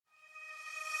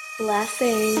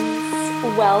Blessings.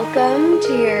 Welcome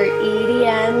to your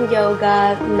EDM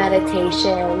yoga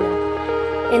meditation.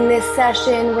 In this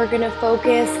session, we're going to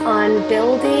focus on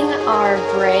building our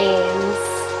brains.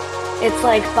 It's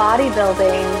like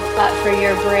bodybuilding, but for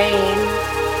your brain.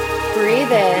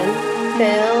 Breathe in,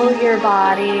 fill your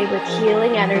body with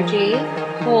healing energy.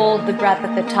 Hold the breath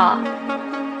at the top.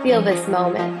 Feel this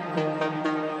moment.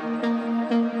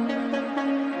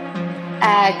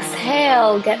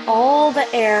 Exhale, get all the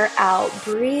air out.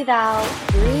 Breathe out,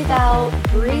 breathe out,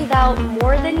 breathe out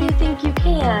more than you think you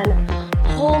can.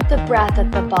 Hold the breath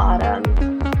at the bottom.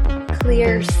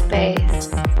 Clear space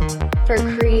for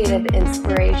creative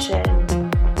inspiration.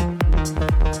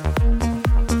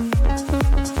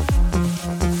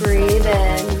 Breathe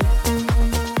in,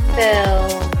 fill,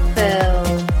 fill,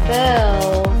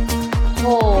 fill.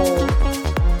 Hold.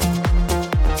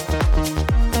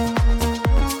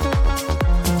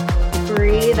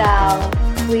 Breathe out,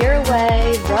 clear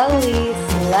away, release,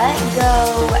 let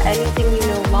go, anything you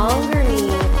no longer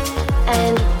need,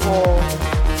 and hold.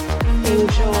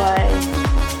 Enjoy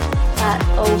that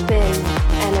open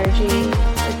energy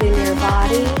within your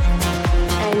body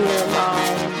and your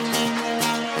mind.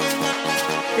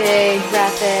 Big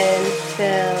breath in,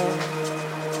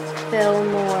 fill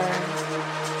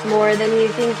more than you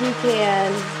think you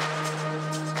can.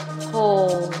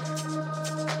 Hold.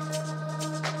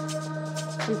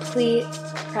 Complete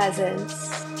presence.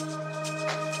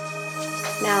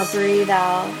 Now breathe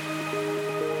out.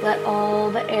 Let all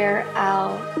the air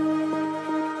out.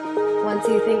 Once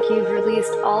you think you've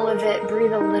released all of it,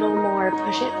 breathe a little more.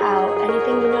 Push it out.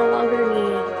 Anything you no longer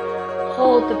need.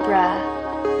 Hold the breath.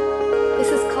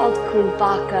 This is called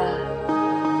Kumbhaka.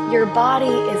 Your body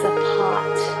is a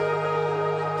pot.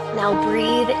 Now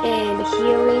breathe in,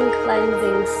 healing,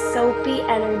 cleansing, soapy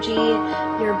energy.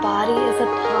 Your body is a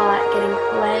pot getting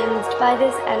cleansed by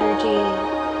this energy.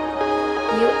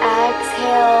 You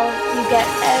exhale, you get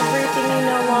everything you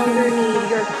no longer need.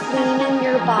 You're cleaning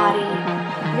your body.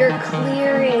 You're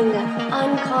clearing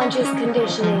unconscious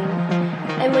conditioning.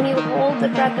 And when you hold the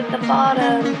breath at the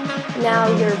bottom, now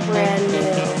you're brand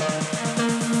new.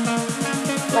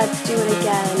 Let's do it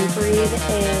again. Breathe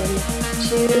in.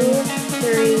 2,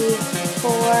 3,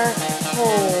 4,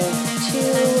 hold. 2,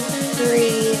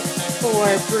 3,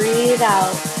 4, breathe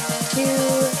out. 2,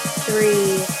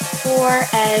 3, 4,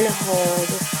 and hold.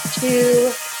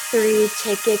 2, 3,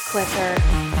 take it quicker.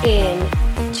 In,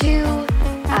 2,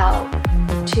 out,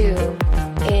 2,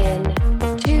 in,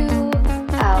 2,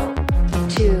 out,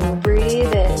 2,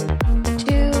 breathe in.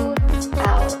 2,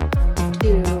 out,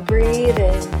 2, breathe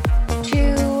in.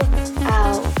 2,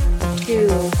 out,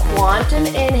 2. Quantum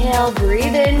inhale,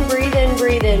 breathe in, breathe in,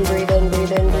 breathe in, breathe in,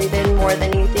 breathe in, breathe in more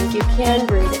than you think you can.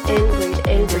 Breathe in, breathe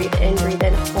in, breathe in, breathe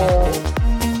in, hold.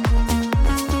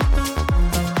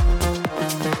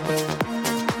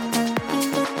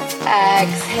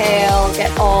 Exhale,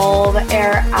 get all the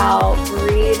air out,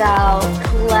 breathe out,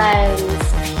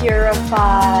 cleanse,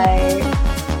 purify.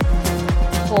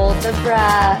 Hold the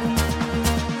breath.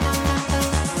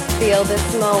 Feel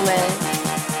this moment.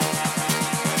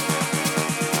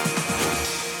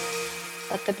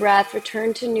 Let the breath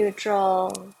return to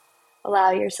neutral.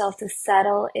 Allow yourself to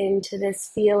settle into this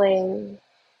feeling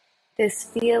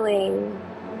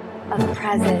of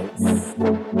presence.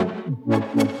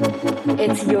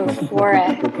 It's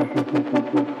euphoric.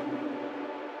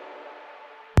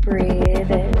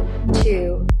 Breathe in.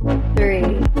 2,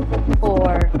 3,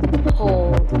 4.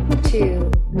 Hold.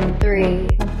 2, 3,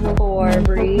 4.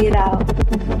 Breathe out.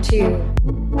 2,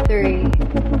 3,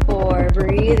 4.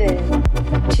 Breathe in.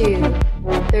 2,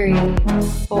 3,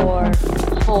 4.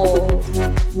 Hold.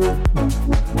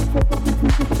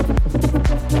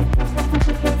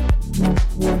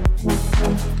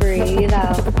 Breathe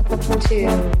out. 2,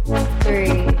 3,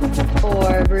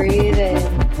 4. Breathe in.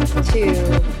 2,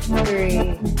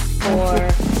 3, 4.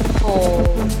 Hold.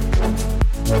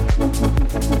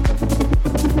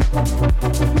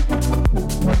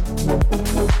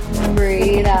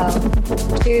 Breathe out.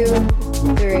 2,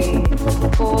 3,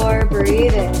 4.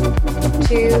 Breathe in.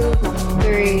 2,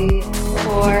 3,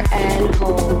 4, and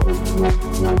hold.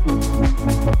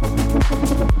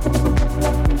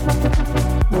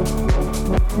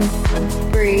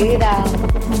 Breathe out.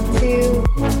 2,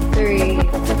 3,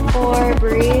 4.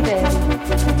 Breathe in.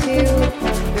 2,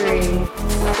 3,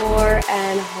 4,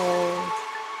 and hold.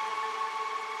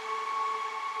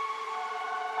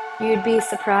 You'd be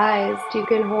surprised. You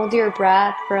can hold your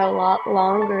breath for a lot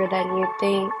longer than you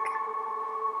think.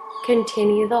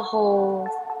 Continue the hold.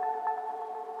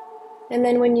 And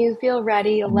then when you feel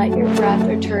ready, you'll let your breath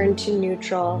return to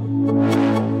neutral.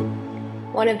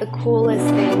 One of the coolest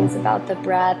things about the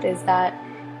breath is that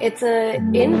it's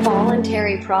an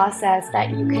involuntary process that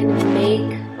you can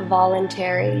make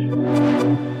voluntary.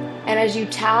 And as you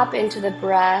tap into the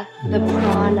breath, the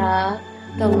prana,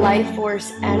 the life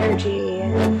force energy,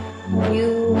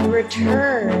 you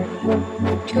return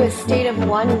to a state of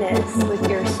oneness with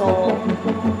your soul.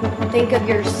 Think of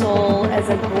your soul as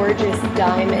a gorgeous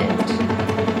diamond.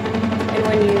 And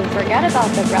when you forget about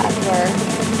the breath work,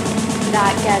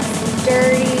 that gets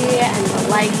dirty and the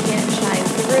light can't shine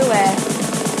through it.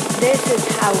 This is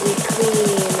how we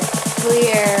clean,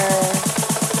 clear,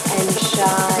 and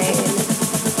shine,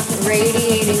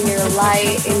 radiating your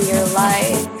light in your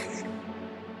life.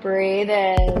 Breathe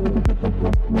in,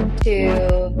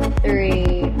 2,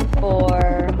 3,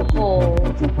 4, hold,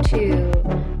 2,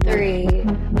 3,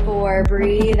 4,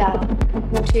 breathe out,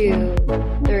 2,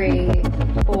 3,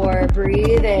 4,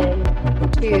 breathe in,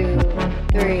 2,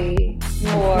 3,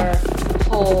 4,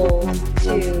 hold,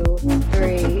 2,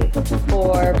 3,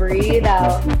 4, breathe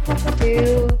out,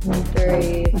 2,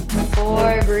 3,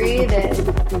 4, breathe in,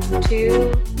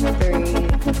 2, 3,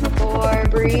 4,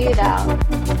 breathe out,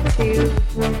 2,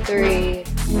 3,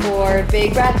 4,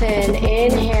 big breath in,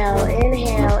 inhale,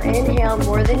 inhale, inhale,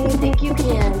 more than you think you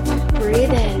can,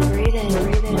 breathe in, breathe in,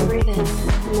 breathe in, breathe in,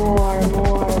 more,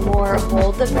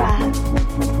 hold the breath.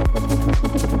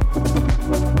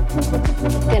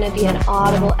 It's going to be an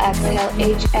audible exhale,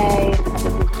 H-A,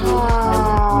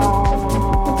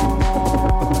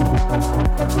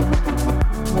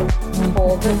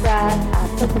 hold the breath at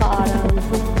the bottom.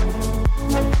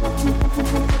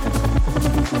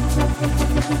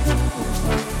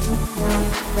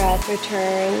 Breath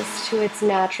returns to its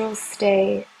natural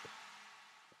state.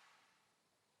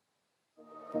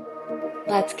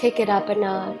 Let's kick it up a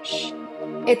notch.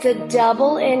 It's a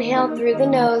double inhale through the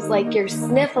nose like you're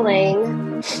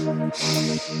sniffling,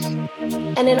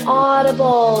 and an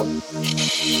audible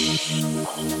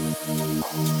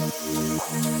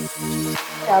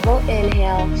double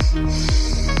inhale,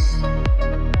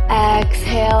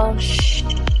 exhale,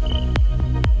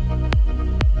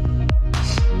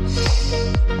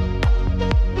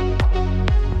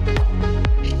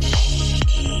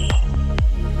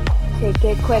 take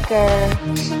it quicker.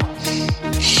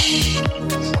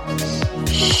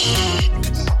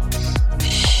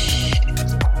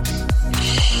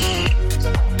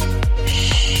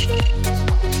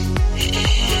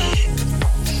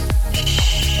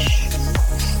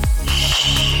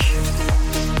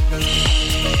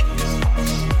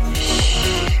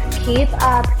 Keep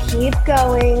up, keep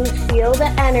going, feel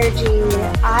the energy.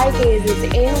 Eye gazes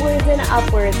inwards and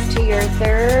upwards to your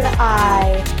third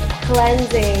eye,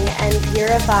 cleansing and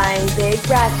purifying. Big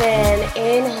breath in,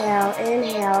 inhale,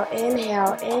 inhale,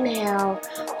 inhale, inhale.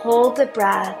 Hold the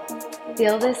breath,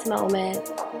 feel this moment.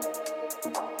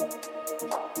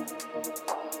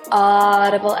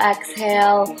 Audible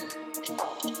exhale.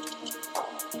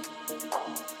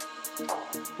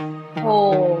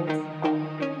 Hold.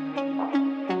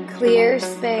 Clear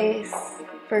space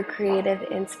for creative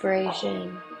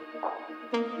inspiration.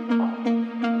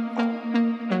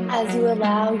 As you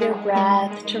allow your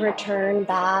breath to return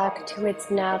back to its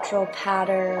natural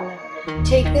pattern,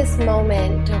 take this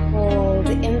moment to hold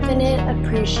infinite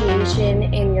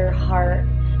appreciation in your heart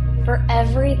for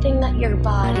everything that your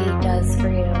body does for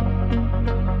you.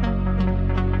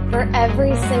 For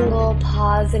every single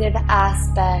positive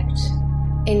aspect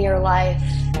in your life.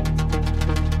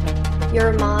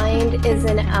 Your mind is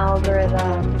an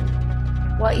algorithm.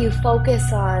 What you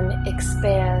focus on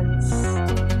expands.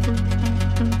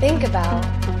 Think about,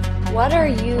 what are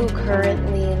you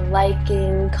currently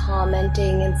liking,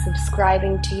 commenting, and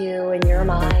subscribing to you in your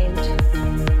mind?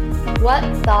 What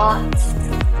thoughts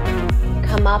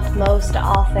come up most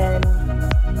often?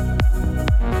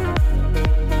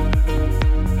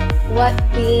 What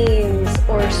themes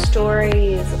or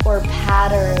stories or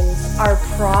patterns are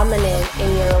prominent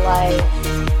in your life?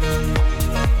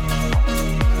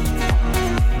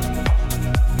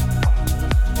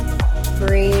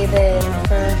 Breathe in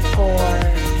for 4,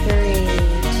 3,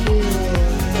 2,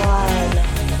 1,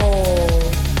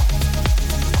 hold.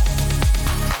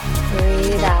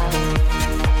 Breathe out,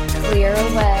 clear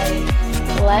away.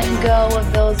 Let go of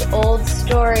those old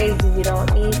stories if you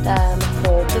don't need them.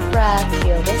 Hold the breath,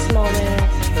 feel this moment.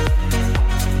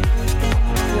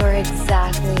 You're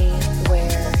exactly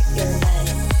where you're meant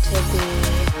to be.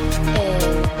 In,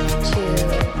 2,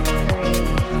 3,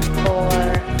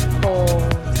 4, hold.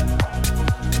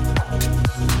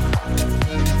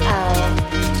 Out,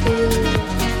 2,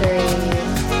 3,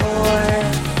 4,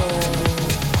 hold.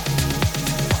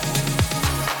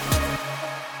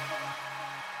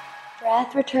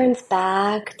 Breath turns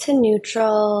back to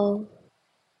neutral,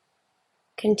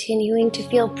 continuing to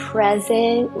feel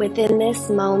present within this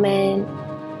moment.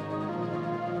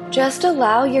 Just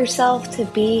allow yourself to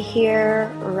be here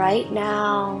right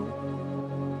now,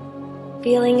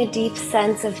 feeling a deep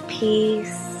sense of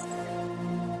peace,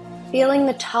 feeling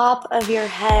the top of your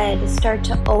head start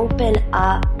to open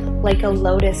up like a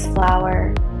lotus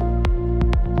flower,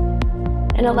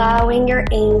 and allowing your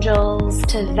angels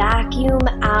to vacuum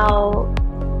out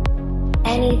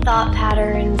any thought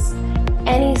patterns,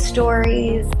 any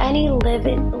stories, any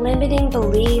limiting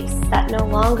beliefs that no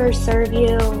longer serve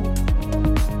you.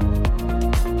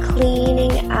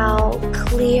 Cleaning out,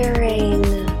 clearing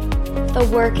the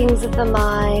workings of the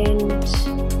mind.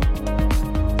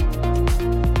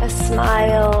 A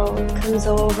smile comes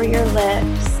over your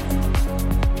lips.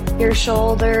 Your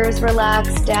shoulders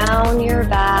relax down your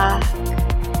back.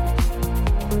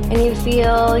 And you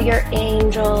feel your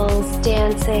angels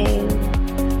dancing.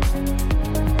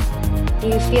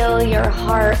 You feel your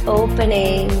heart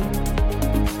opening.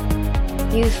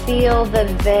 You feel the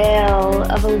veil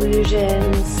of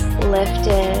illusions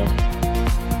lifted.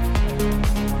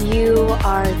 You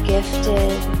are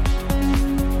gifted.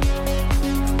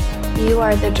 You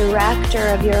are the director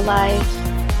of your life.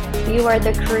 You are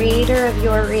the creator of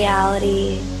your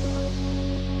reality.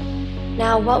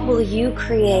 Now, what will you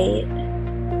create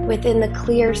within the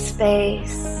clear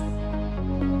space?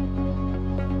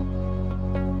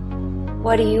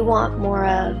 What do you want more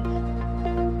of?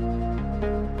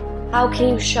 How can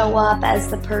you show up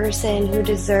as the person who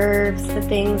deserves the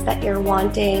things that you're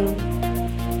wanting?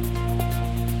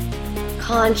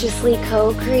 Consciously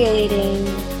co-creating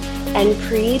and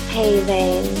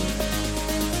pre-paving.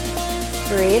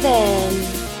 Breathe in.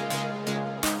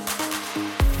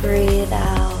 Breathe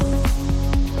out.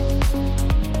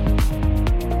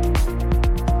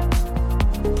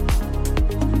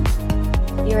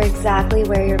 You're exactly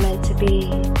where you're meant to be.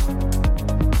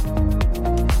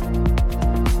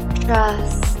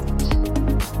 Trust,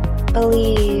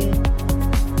 believe,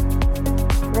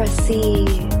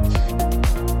 receive.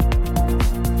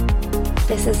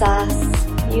 This is us,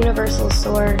 Universal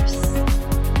Source.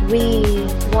 We,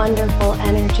 wonderful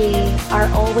energy, are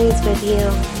always with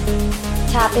you.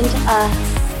 Tap into us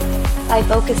by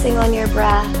focusing on your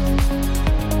breath.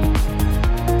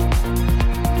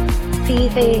 See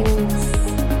things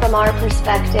from our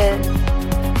perspective.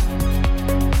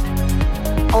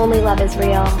 Only love is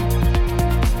real.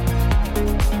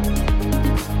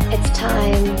 It's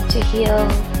time to heal.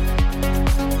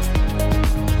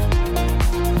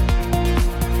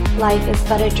 Life is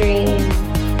but a dream.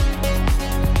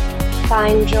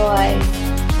 Find joy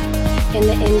in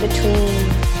the in-between,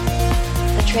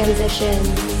 the transitions.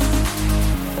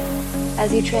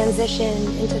 As you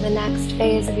transition into the next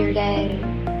phase of your day,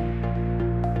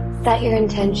 set your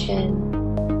intention.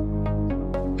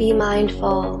 Be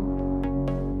mindful.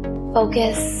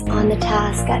 Focus on the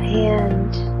task at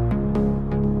hand.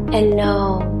 And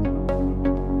know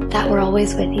that we're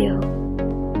always with you.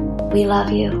 We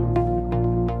love you.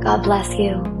 God bless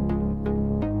you.